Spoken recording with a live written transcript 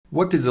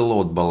What is a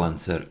load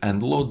balancer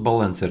and load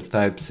balancer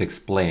types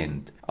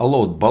explained? A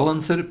load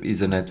balancer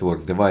is a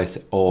network device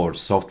or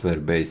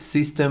software-based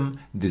system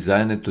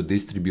designed to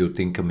distribute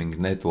incoming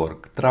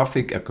network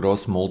traffic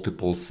across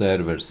multiple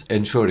servers,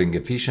 ensuring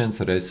efficient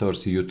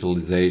resource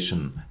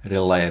utilization,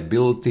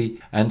 reliability,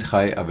 and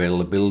high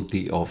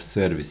availability of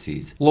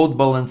services. Load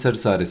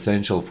balancers are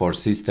essential for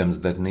systems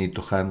that need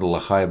to handle a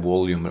high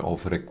volume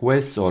of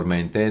requests or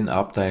maintain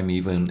uptime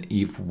even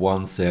if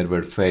one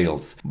server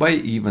fails. By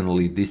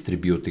evenly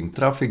distributing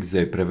traffic,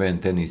 they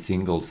prevent any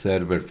single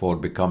server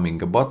from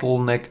becoming a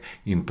bottleneck,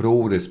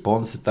 improve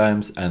response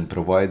times, and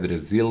provide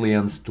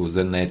resilience to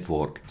the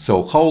network.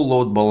 So how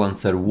load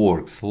balancer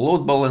works?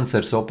 Load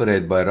balancers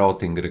operate by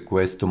routing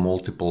requests to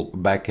multiple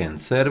backend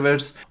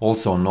servers,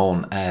 also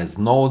known as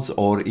nodes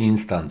or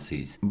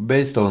instances.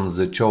 Based on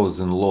the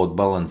chosen load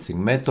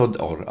balancing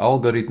method or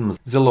algorithms,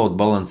 the load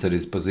balancer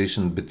is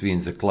positioned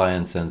between the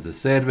clients and the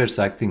servers,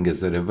 acting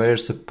as a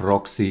reverse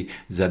proxy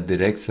that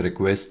directs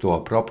requests to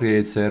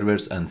appropriate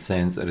servers and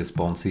sends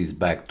responses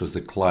back to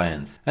the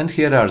clients. And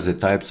here are the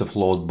types of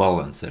load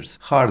balancers.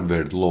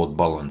 Hardware load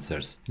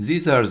balancers.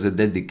 These are the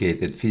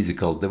dedicated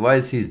physical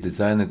devices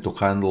designed to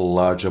handle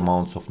large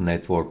amounts of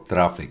network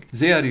traffic.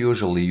 They are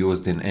usually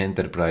used in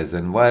enterprise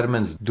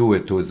environments due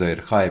to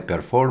their high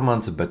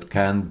performance but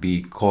can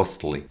be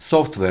costly.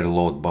 Software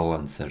load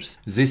balancers.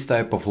 This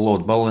type of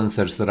load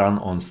balancers run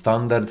on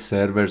standard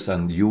servers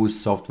and use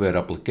software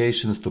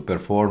applications to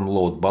perform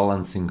load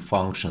balancing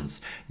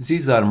functions.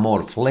 These are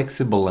more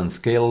flexible and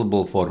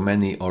scalable for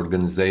many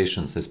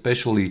organizations,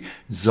 especially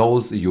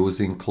those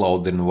using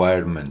cloud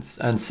environments.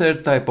 And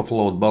third type of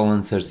load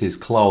balancers is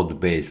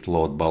cloud-based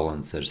load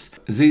balancers.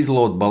 These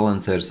load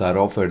balancers are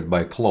offered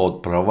by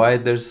cloud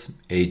providers,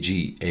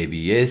 e.g.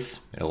 AWS,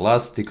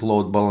 Elastic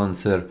Load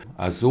Balancer,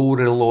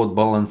 Azure Load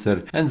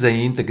Balancer, and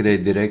they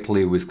integrate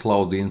directly with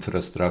cloud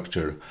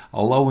infrastructure,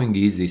 allowing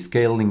easy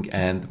scaling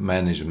and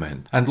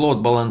management. And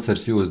load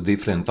balancers use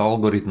different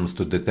algorithms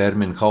to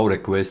determine how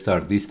requests are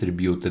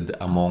distributed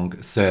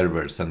among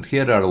servers. And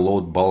here are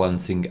load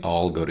balancing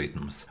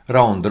algorithms.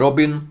 Round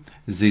robin.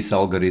 This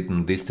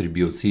algorithm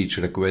distributes each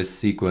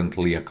request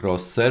sequentially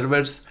across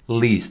servers.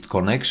 Least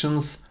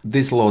connections.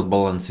 This load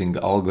balancing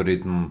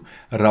algorithm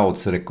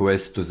routes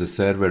requests to the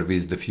server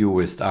with the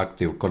fewest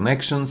active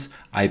connections.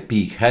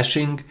 IP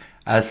hashing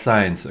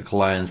assigns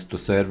clients to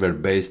server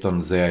based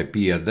on the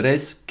IP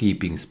address,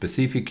 keeping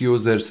specific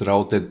users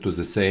routed to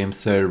the same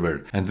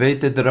server. And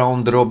weighted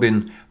round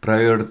robin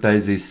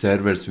prioritizes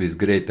servers with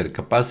greater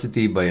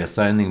capacity by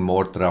assigning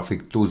more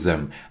traffic to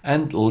them.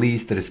 And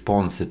least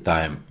response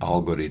time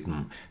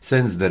algorithm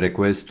sends the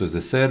request to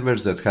the server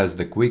that has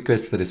the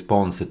quickest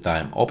response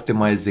time,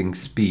 optimizing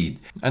speed.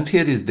 And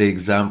here is the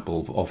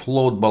example of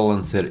load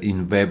balancer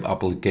in web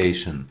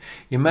application.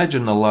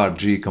 Imagine a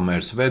large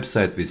e-commerce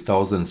website with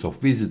thousands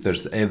of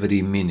visitors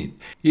every minute.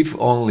 If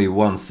only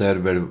one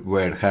server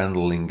were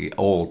handling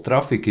all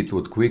traffic, it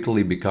would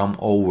quickly become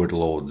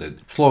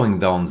overloaded, slowing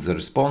down the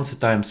response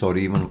times or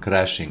even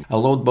crashing. A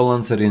load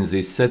balancer in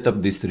this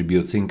setup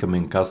distributes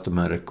incoming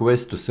customer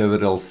requests to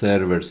several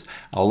servers,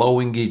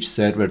 allowing each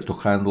server to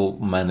handle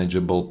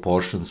manageable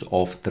portions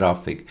of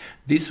traffic.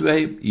 This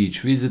way,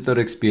 each visitor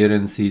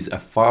experiences a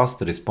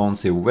fast,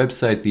 responsive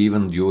website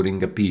even during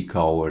peak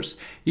hours.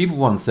 If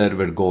one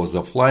server goes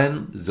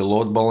offline, the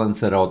load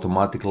balancer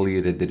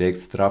automatically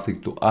redirects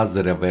traffic to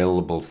other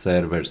available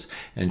servers,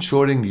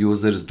 ensuring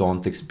users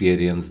don't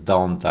experience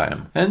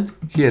downtime. And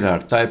here are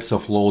types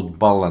of load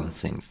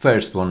balancing.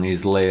 First one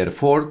is layer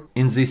 4.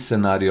 In this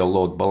scenario,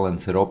 load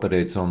balancer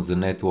operates on the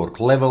network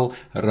level,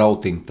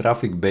 routing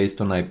traffic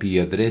based on IP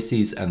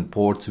addresses and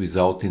ports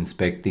without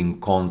inspecting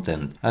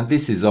content. And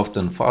this is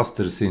often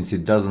faster since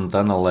it doesn't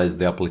analyze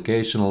the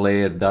application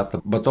layer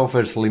data but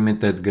offers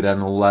limited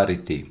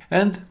granularity.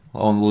 And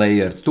on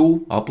layer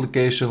 2,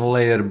 application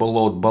layer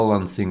load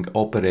balancing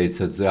operates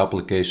at the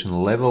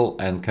application level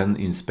and can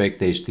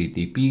inspect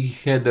HTTP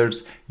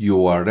headers,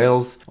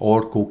 URLs,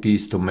 or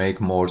cookies to make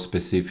more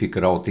specific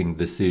routing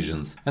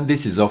decisions. And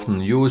this is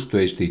often used to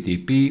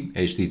HTTP,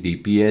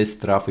 HTTPS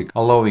traffic,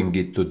 allowing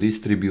it to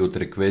distribute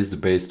requests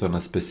based on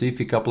a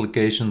specific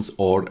applications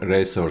or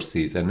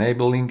resources,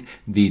 enabling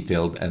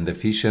detailed and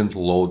efficient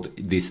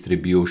load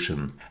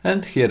distribution.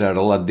 And here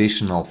are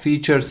additional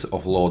features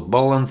of load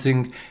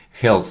balancing.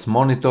 Health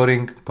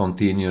monitoring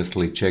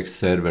continuously checks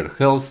server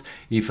health.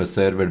 If a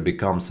server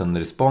becomes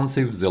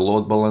unresponsive, the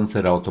load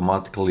balancer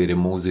automatically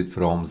removes it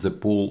from the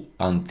pool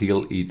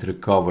until it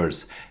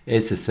recovers.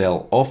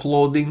 SSL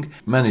offloading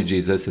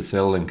manages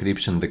SSL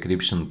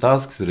encryption-decryption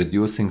tasks,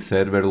 reducing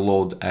server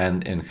load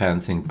and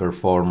enhancing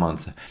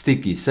performance.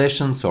 Sticky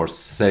sessions or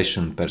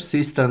session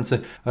persistence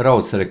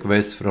routes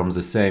requests from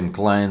the same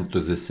client to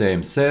the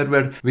same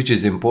server, which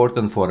is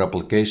important for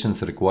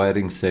applications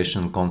requiring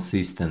session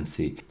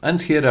consistency.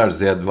 And here are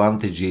the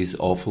advantages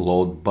of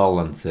load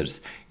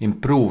balancers.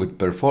 Improved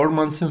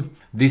performance,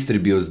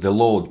 distributes the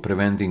load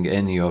preventing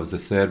any of the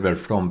server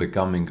from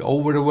becoming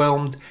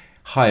overwhelmed.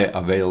 High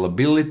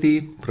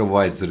availability,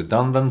 provides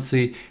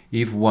redundancy,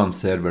 If one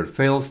server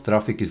fails,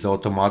 traffic is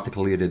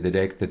automatically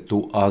redirected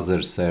to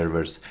other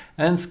servers.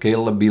 And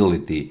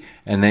scalability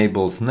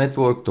enables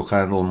network to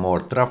handle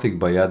more traffic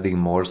by adding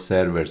more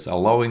servers,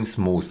 allowing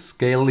smooth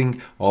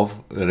scaling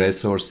of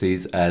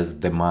resources as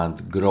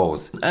demand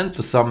grows. And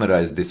to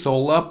summarize this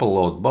all up, a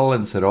load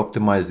balancer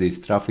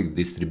optimizes traffic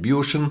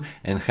distribution,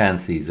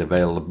 enhances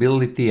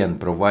availability, and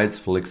provides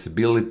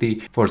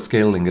flexibility for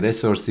scaling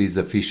resources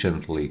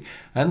efficiently.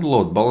 And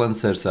load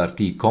balancers are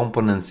key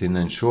components in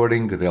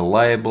ensuring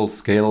reliable,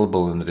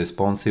 scalable, and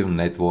responsive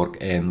network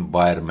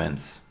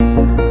environments.